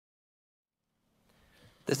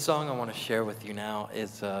This song I want to share with you now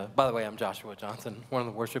is, by the way, I'm Joshua Johnson, one of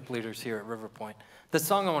the worship leaders here at River Point. This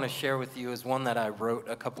song I want to share with you is one that I wrote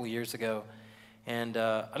a couple years ago. And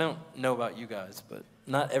I don't know about you guys, but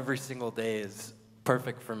not every single day is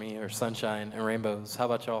perfect for me, or sunshine and rainbows. How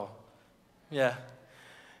about y'all? Yeah.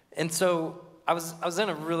 And so I was in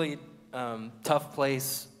a really tough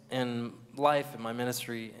place in life, in my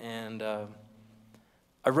ministry, and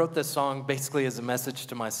I wrote this song basically as a message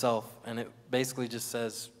to myself, and it basically just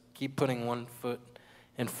says, keep putting one foot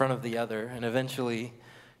in front of the other, and eventually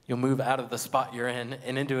you'll move out of the spot you're in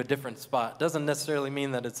and into a different spot. Doesn't necessarily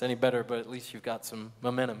mean that it's any better, but at least you've got some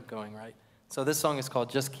momentum going, right? So this song is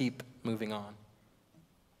called Just Keep Moving On.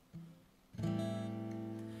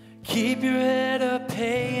 Keep your head up,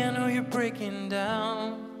 hey, I know you're breaking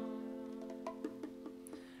down.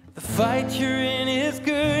 The fight you're in is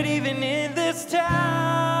good, even in this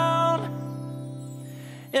town.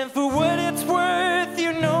 And for what it's worth,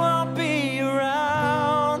 you know I'll be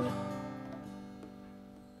around.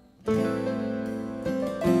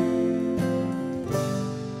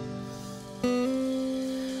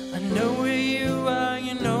 I know where you are,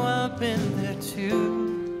 you know I've been there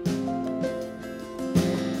too.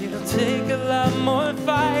 It'll take a lot more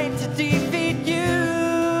fight to defeat you.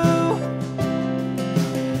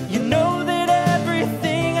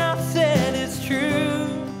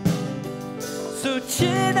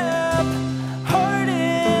 Chin up, heart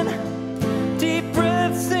in, deep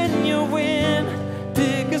breaths in your wind.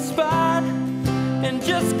 Pick a spot and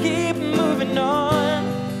just keep moving on.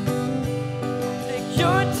 Take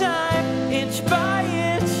your time, inch by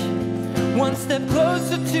inch, one step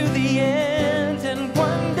closer to the end. And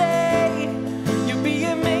one day, you'll be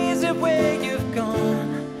amazed at where you've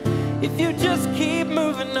gone if you just keep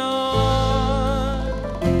moving on.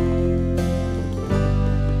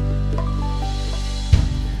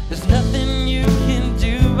 There's nothing you can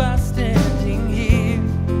do by standing here.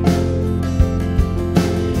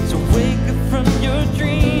 So wake up from your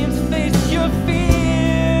dreams, face your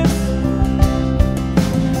fears.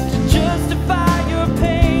 To justify your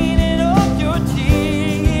pain and all your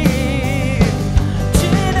tears.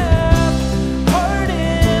 Chin up, heart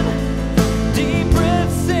in, deep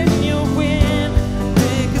breaths in your wind.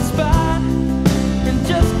 Pick a spot and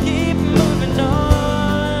just keep moving on.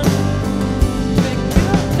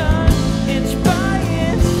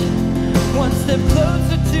 One step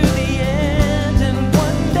closer to the end, and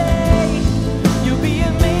one day you'll be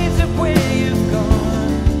amazed at where you've gone.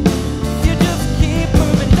 You just keep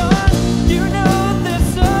moving on. You know there's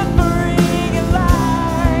suffering in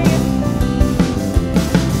life,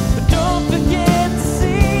 but don't forget to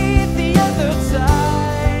see the other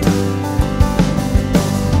side.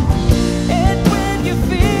 And when you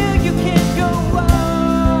feel you can't go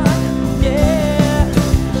on, yeah,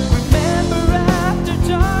 remember after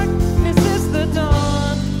dark.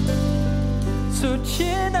 So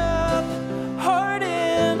chin up, heart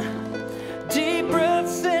in, deep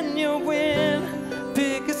breaths in your wind.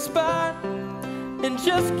 Pick a spot and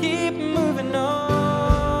just keep moving on.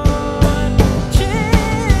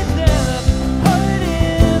 Chin up, heart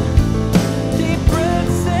in, deep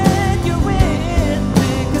breaths in your wind.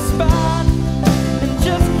 Pick a spot and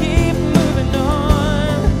just keep moving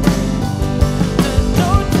on. There's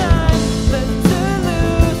no time left to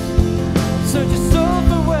lose. Search your soul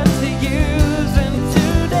for what to use.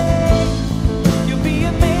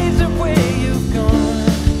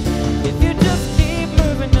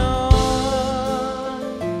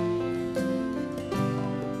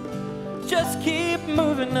 Just keep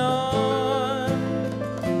moving on.